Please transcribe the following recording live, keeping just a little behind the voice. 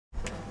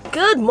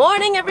Good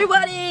morning,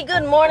 everybody.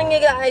 Good morning, you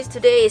guys.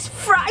 Today is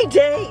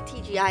Friday,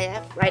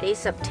 TGIF, Friday,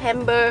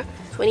 September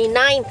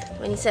 29th,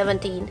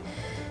 2017.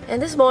 And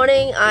this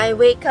morning I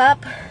wake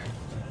up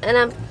and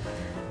I'm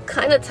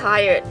kind of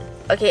tired.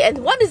 Okay, and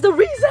what is the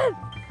reason?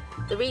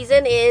 The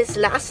reason is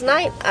last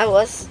night I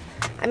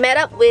met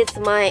up with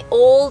my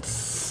old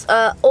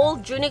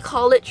junior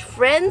college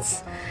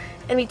friends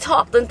and we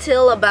talked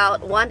until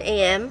about 1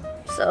 a.m.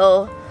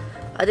 So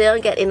I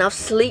didn't get enough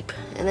sleep,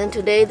 and then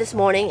this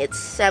morning it's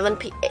 7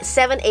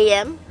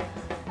 a.m.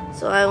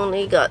 so I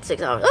only got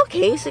 6 hours.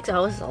 Okay, 6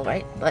 hours is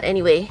alright, but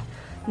anyway,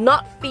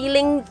 not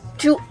feeling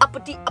too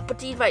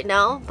uppity right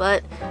now,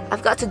 but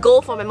I've got to go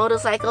for my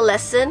motorcycle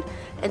lesson,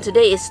 and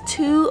today is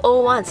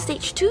 201,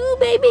 stage 2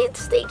 baby,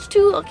 stage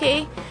 2,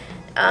 okay,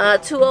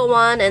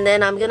 201, and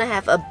then I'm gonna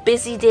have a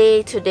busy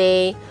day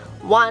today,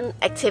 one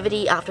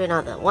activity after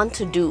another, one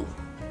to do.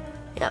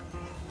 Yep.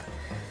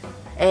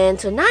 And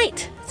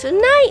tonight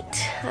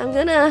I'm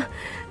gonna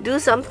do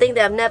something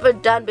that I've never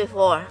done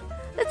before.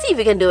 Let's see if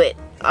we can do it.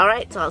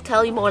 Alright, so I'll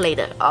tell you more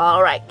later.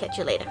 Alright, catch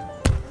you later.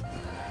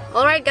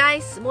 Alright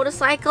guys,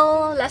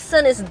 motorcycle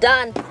lesson is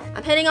done.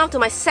 I'm heading off to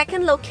my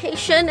second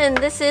location, and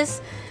this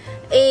is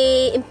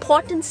an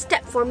important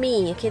step for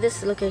me. Okay, this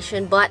is the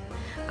location, but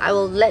I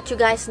will let you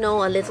guys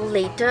know a little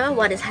later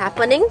what is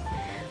happening.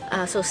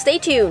 So stay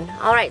tuned.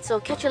 Alright, so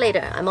catch you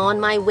later. I'm on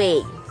my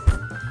way.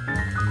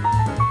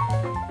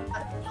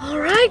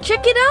 Alright,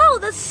 check it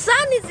out! The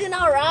sun is in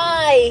our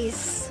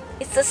eyes!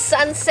 It's the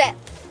sunset.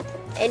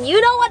 And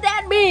you know what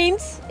that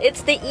means?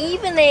 It's the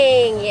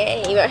evening!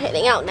 Yay, we're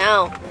heading out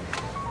now.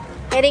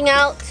 Heading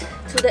out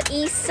to the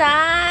east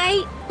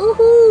side.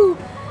 Woohoo!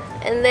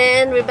 And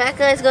then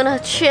Rebecca is gonna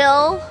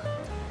chill,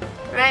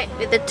 right,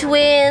 with the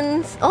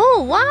twins.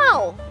 Oh,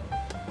 wow!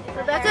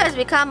 Rebecca has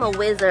become a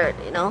wizard,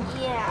 you know?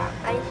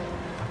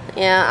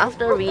 Yeah,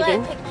 after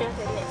reading. Pictures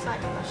in it, so I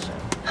cannot show.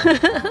 But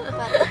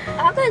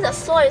after it's a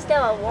sword instead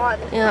of a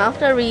wand. Yeah,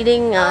 after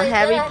reading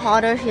Harry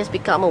Potter, she has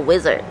become a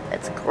wizard.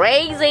 That's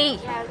crazy.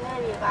 Yeah,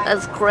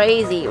 That's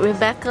crazy.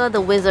 Rebecca the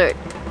wizard.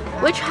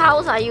 Which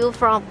house are you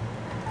from?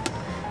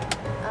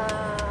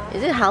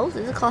 Is it house?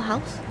 Is it called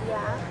house?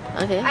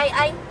 Yeah. Okay.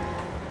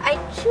 I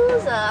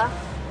choose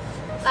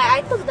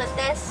I took the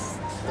test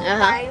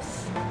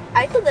times.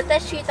 I took the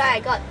test 3 times. I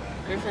got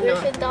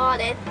Gryffindor,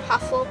 then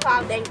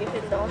Hufflepuff, then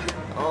Gryffindor.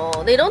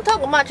 Oh, they don't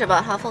talk much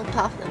about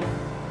Hufflepuff then.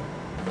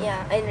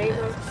 Yeah, and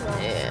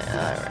Ravenclaw. Yeah,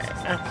 alright.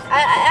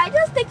 I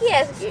just take it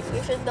as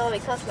Gryffindor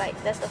because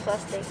like that's the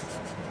first thing.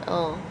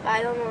 Oh. But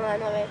I don't know, I'm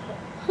not very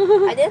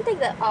sure. I didn't take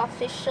the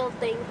official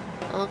thing.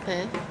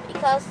 Okay.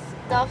 Because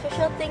the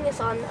official thing is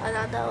on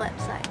another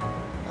website.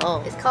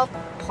 Oh. It's called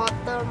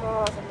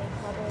Pottermore or something.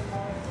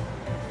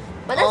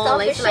 Pottermore. But that's the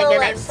it's official like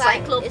an website.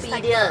 encyclopedia. It's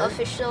like the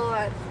official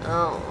one.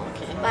 Oh,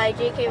 okay. By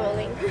J.K.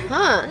 Rowling.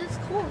 Huh, that's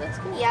cool, that's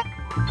cool. Yeah.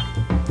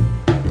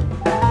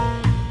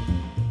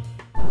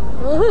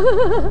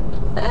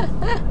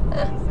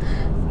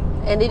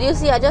 And did you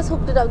see, I just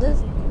hooked it up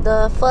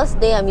the first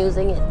day I'm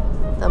using it.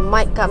 The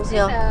mic comes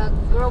here.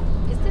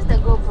 Is this the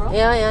GoPro?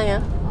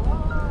 Yeah.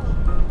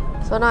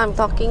 Oh. So now I'm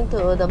talking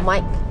to the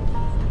mic.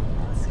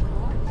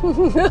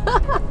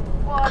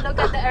 Wow, look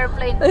at the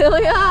airplane.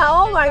 Yeah,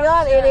 oh my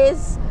god, it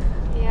is.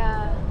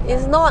 Yeah.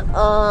 It's not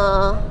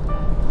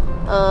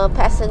a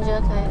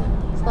passenger kind.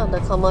 It's not the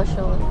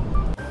commercial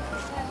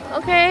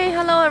one. Okay,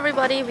 hello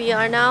everybody. We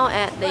are now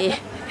at the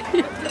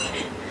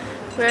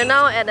we're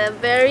now at a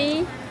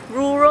very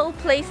rural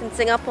place in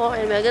Singapore,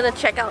 and we're gonna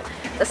check out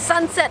the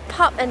Sunset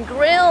Pub and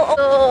Grill.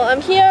 So I'm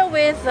here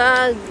with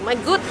my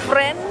good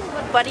friend,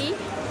 good buddy,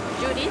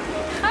 Judy.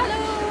 Hello.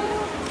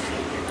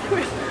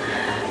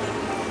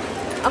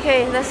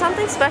 Okay, there's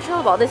something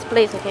special about this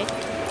place, okay?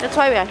 That's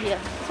why we are here.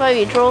 That's why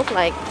we drove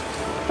like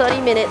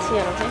 30 minutes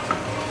here, okay?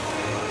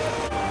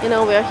 You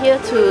know, we're here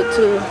to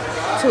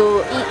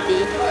eat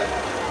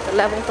the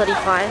level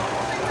 35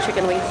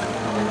 chicken wings.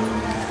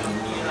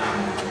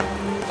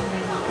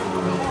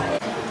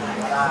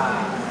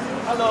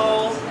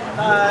 Hello.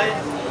 Hi.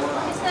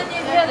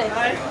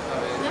 Hi.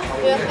 Yeah,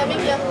 we are having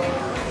here.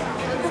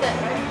 Sunset.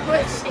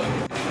 Great.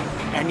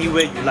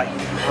 Anywhere you like.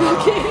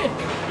 Okay.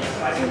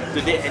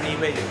 Today,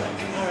 anywhere you like.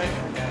 Alright.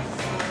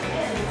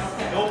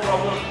 No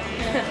problem.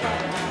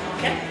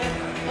 Okay.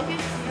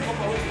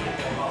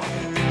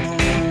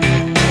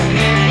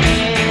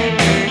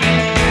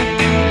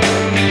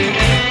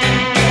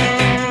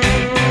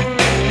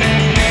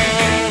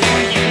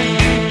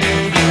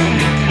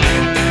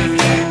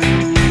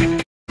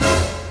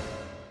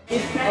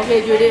 Okay,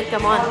 Judith,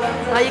 come on.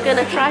 Are you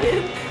gonna try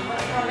it?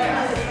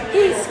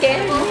 He's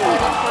scared.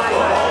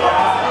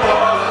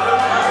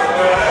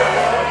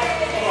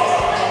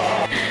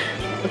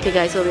 Okay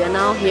guys, so we are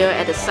now here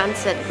at the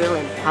Sunset Grill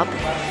and Pub,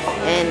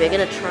 and we're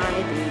gonna try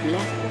the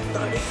level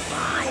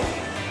 35.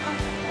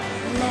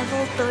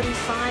 Level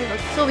 35.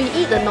 So we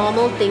eat the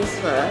normal things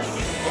first,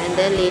 and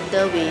then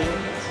later we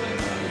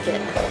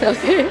get...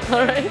 Okay,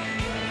 alright.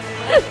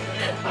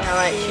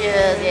 Alright,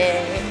 cheers,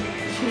 yay.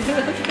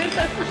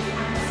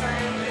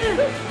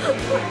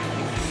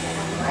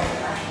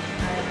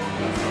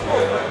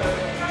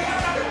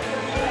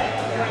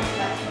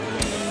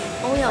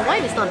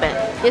 white is not bad.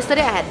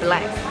 Yesterday I had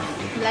black.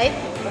 Light?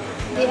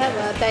 They have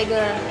a tiger,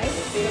 right?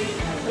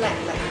 Black.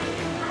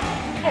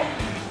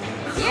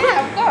 Yeah,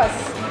 of course.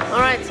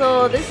 Alright,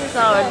 so this is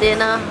our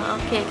dinner.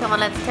 Okay, come on,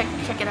 let's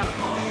check it out.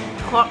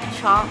 Pork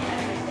chop.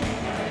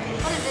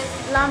 What is this?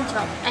 Lamb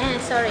chop.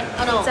 Sorry.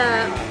 Oh no, It's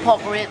a pork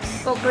ribs.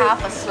 Pork rib.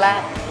 Half a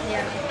slab.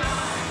 yeah.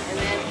 And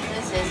then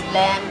this is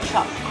lamb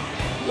chop.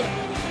 Yeah.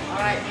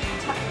 Alright,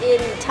 tuck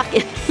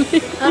in.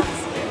 Huh?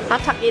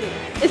 Tuck in.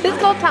 Is this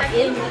called tuck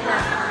in?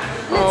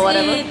 Oh,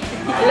 whatever.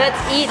 Let's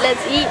eat.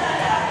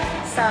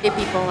 So, Hey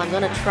people, I'm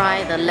gonna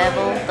try the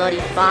level 35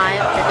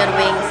 chicken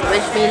wings.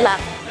 Wish me luck.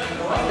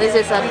 This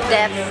is a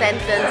death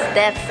sentence.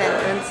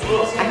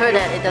 I heard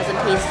that it doesn't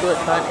taste good,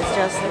 but it's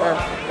just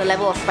the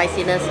level of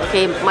spiciness.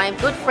 Okay, my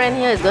good friend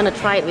here is gonna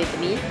try it with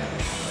me.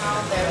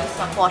 Very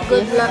supportive.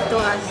 good luck to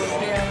us.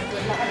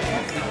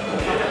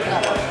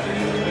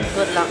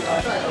 Good luck.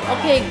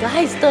 Okay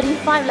guys,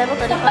 35, level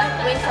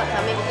 35 wings are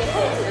coming.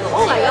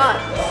 Oh my god.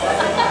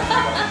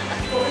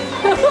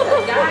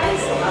 Guys,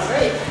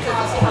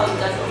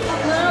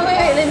 No,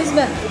 wait, let me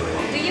smell.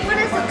 Do you want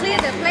us to clear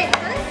the plate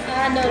first?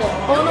 No.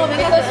 oh no,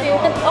 because you...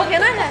 Oh,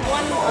 can I have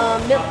one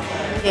milk?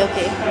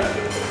 Okay.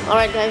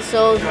 Alright guys,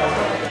 so...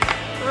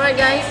 Alright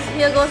guys,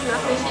 here goes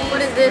nothing.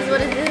 What is this?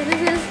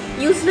 This is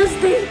useless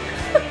thing.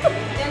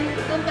 Then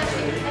don't touch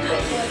it.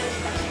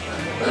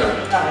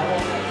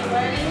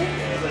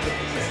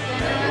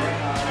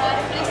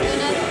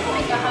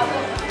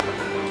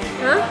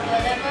 Huh?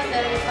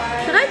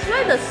 Should I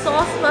try the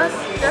sauce first?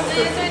 Just to...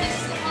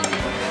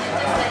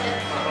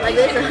 Like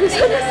this?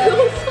 So there's no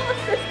sauce.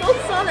 There's no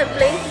sauce in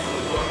place.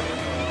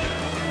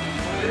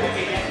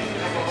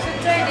 Should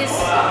try this.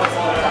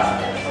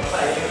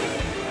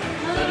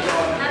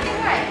 Nothing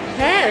right?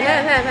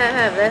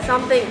 Have. There's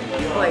something.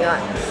 Oh my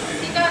god.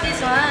 Take out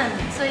this one,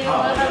 so you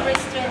will have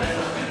restraint.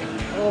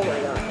 Oh my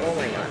god.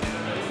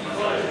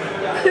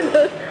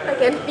 I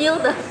can feel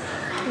the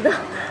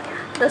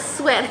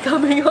sweat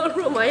coming out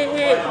from my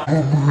head.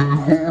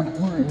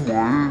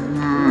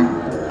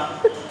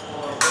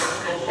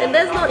 And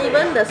that's not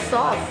even the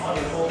sauce.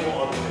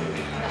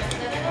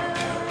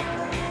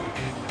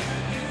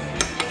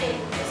 Okay,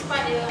 this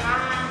part you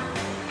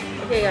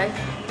Okay guys.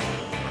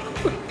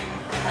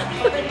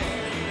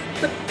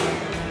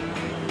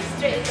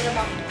 straight into the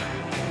mouth.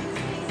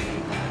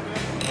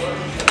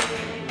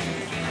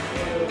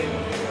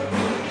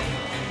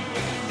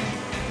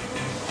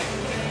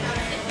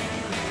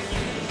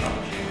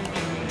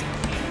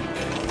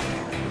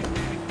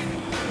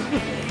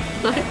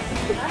 Okay,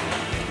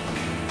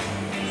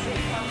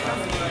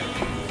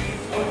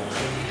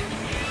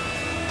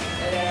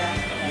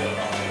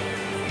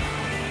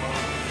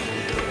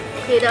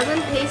 it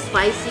doesn't taste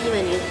spicy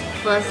when you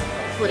first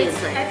put it I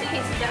inside. think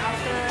it's the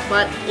after.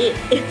 But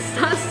it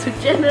starts to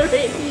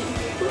generate heat.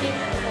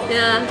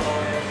 Yeah.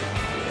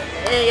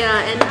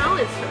 Yeah, and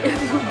now it's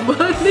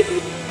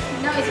burning.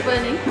 Now it's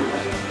burning.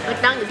 My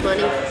tongue is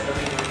burning.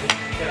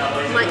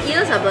 My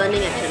ears are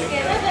burning actually.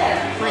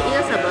 My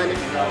ears are burning.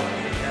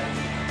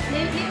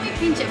 Let me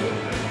pinch a bit.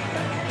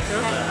 Huh?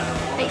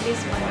 Take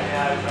this one.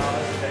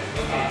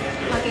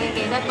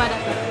 Okay, that part of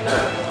it.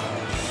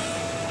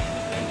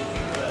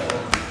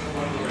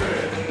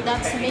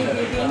 That's me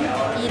living.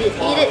 Eat it.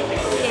 Okay.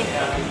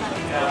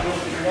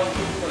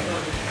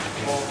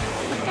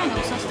 What kind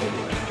of sauce do you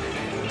put?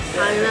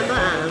 I remember.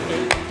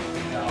 Okay.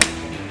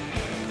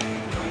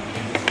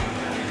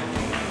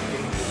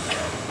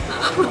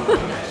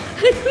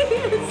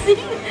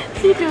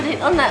 see through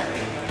it on that.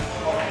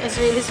 It's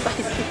really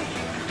spicy.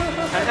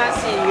 I can't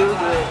see you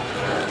do it.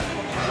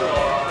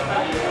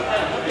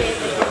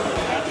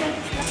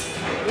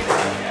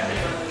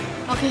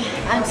 Okay,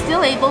 I'm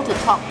still able to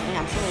talk. Yeah,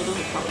 I'm still able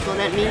to talk. So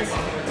that means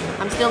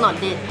I'm still not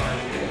dead.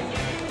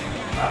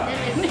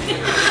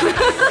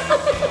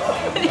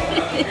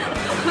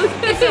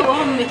 It's a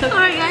warm milk.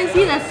 Alright guys,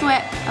 see the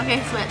sweat.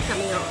 Okay, sweat's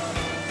coming out.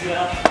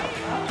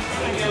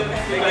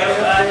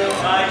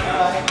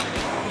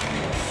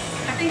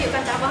 I think you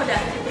can tap out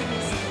that.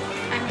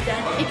 I'm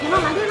done. You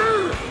cannot like that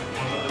now.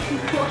 You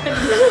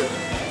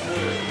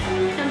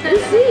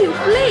see, you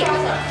flake.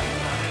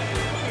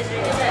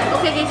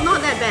 Okay, it's not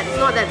that bad. It's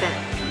not that bad.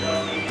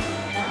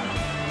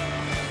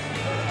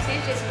 See,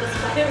 it's just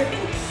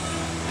perspiring.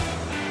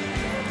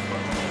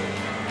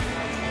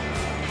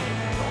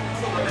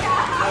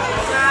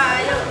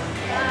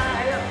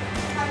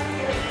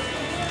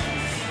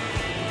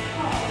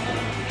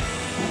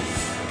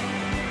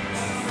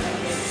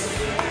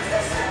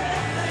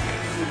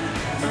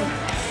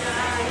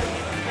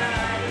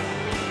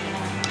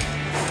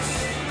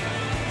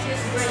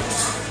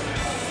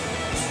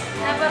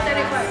 Never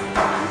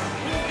 35.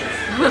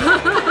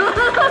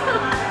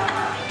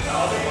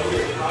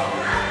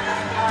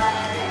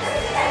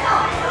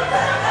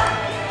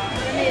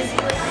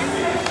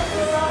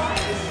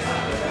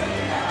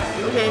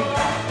 Okay.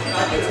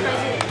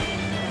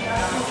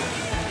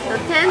 The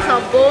tens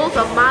of bowls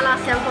of mala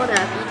xiangko that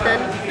I've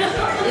eaten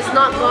is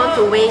not gone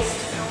to waste.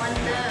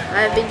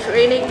 I've been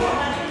training.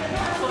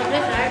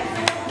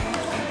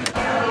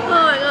 Oh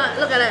my god,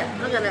 look at that.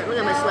 Look at that. Look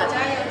at my sweat.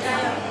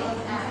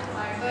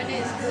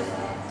 Oh,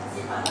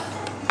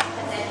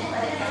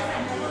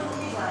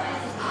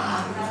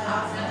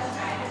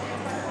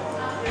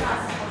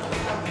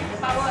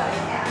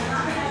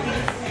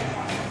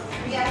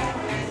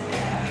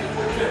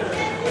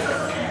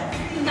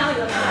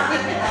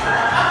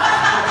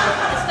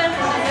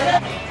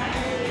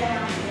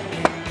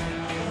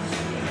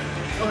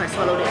 I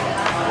swallowed it.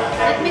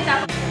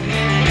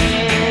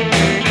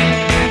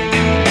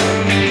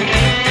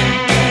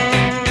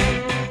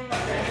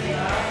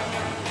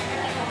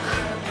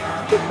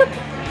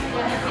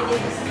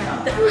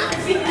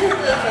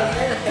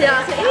 Yeah, I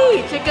said,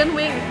 hey, chicken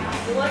wing.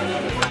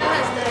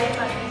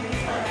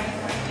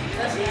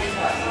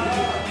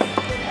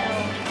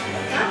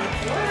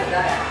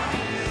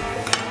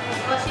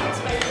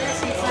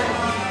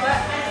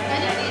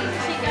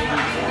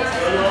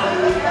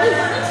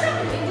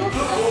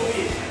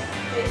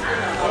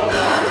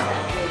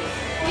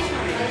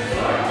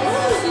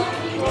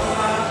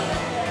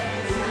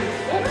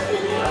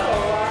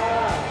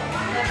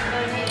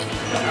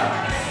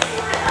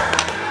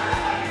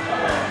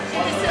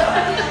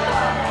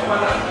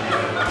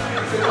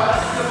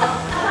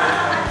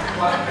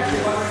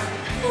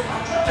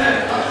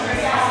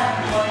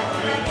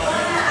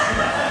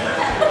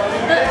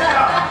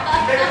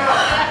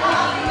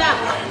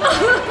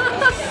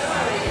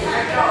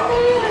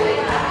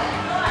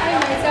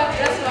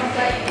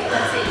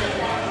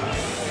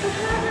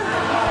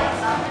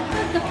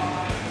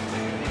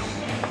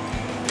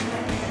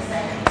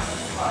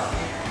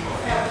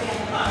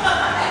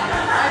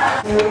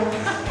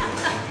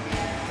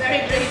 Very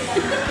brave.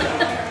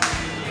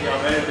 Yeah,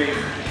 very big.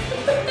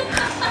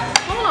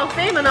 Hall of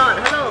Fame or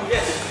not? Hello.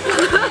 Yes.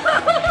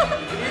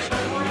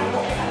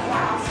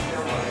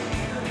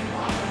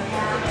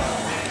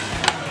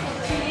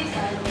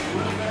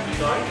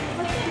 Sorry?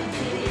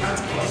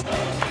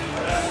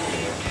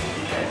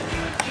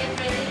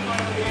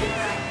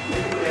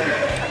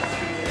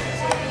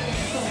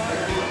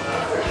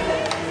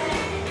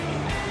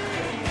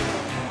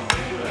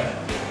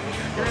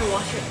 Can I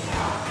wash it?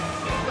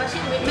 Wash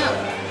it with milk.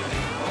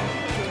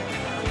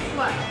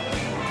 What?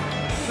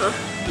 Huh?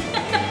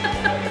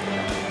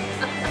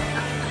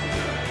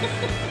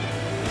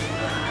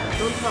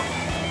 Don't talk.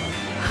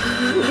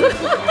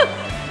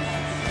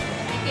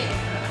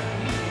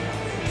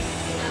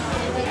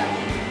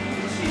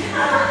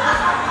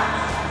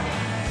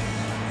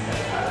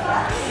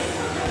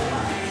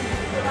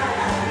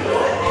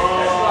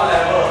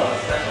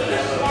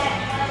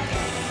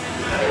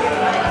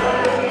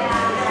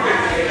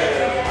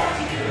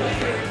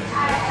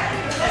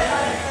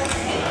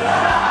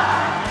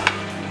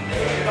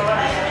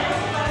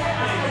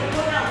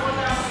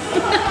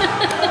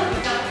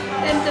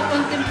 Time to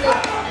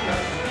contemplate.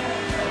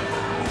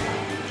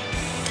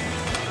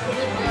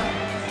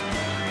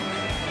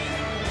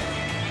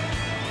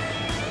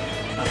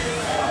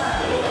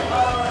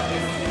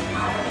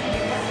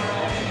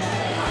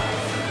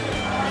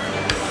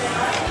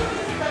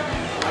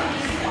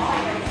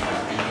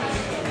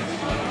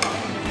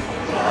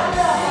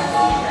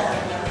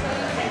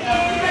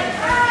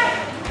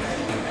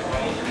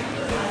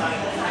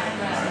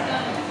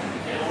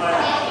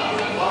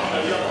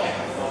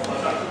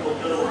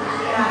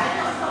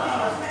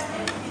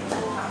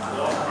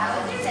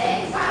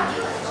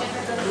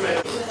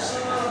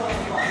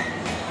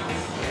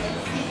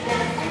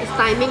 It's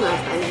timing,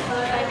 it's timing.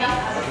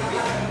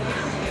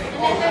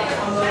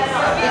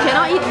 You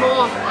cannot eat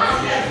more.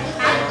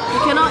 You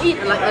cannot eat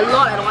like a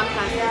lot at one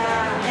time.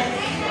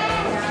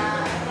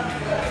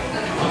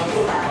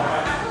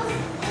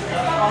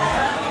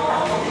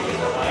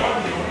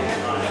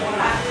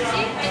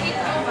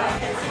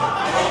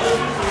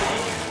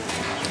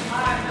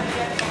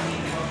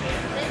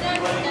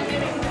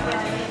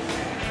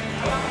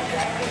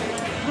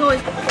 Oh,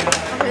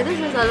 okay, this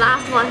is the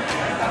last one.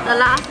 The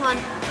last one.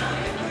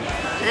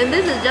 And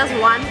this is just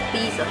one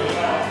piece of it.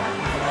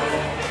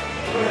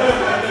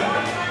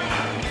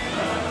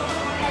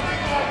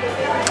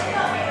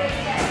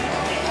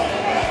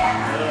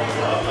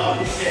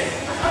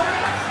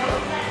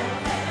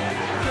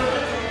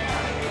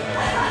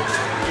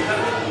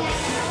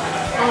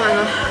 Oh my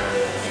god.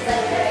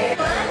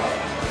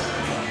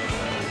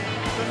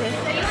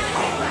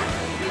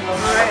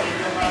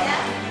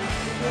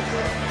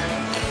 Okay.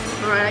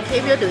 Alright, I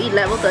came here to eat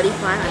level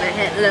 35 and I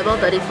had level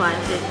 35.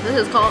 Okay. This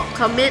is called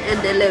commit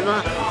and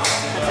deliver.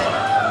 That's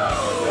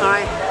it.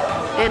 Alright.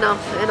 End of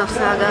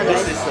saga,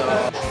 guys.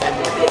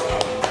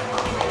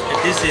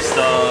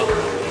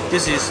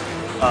 This is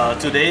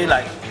today,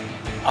 like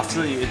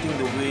after you eating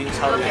the wings,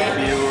 how you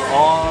feel,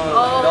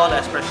 all the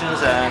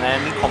expressions and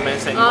any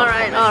comments that you want to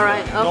comment.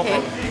 Alright, No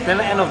okay. problem. Then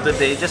at the end of the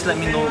day, just let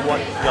me know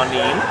what your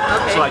name,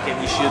 so I can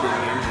issue the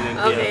name.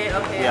 Okay,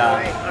 Yeah.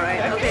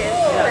 alright, okay.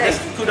 Yeah, just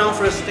cool down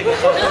first, take a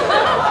shot.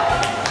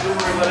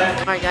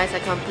 Alright guys, I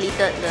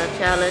completed the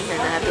challenge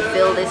and I have to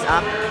fill this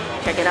up.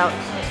 Check it out.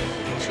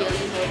 Chili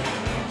head.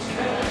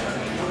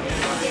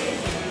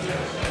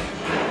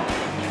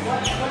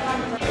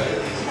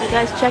 You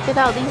guys check it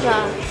out, these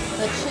are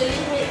the chili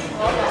heads.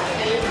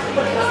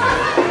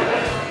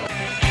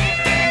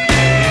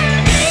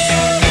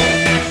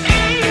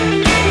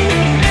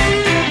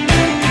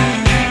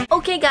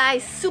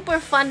 guys, super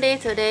fun day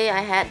today.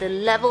 I had the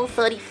level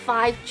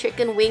 35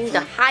 chicken wing,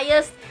 the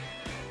highest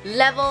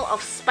level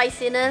of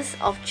spiciness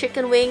of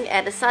chicken wing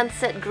at the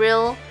Sunset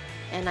Grill,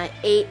 and I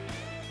ate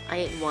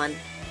one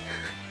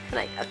and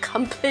I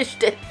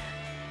accomplished it.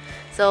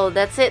 So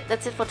that's it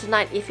for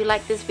tonight. If you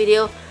like this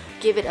video,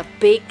 give it a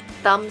big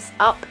thumbs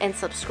up and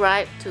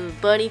subscribe to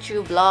Bernie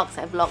Chu Vlogs.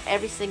 I vlog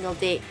every single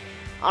day.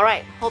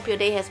 Alright, hope your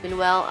day has been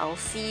well. I'll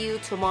see you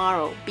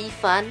tomorrow. Be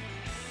fun,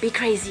 be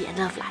crazy, and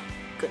love life.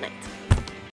 Good night.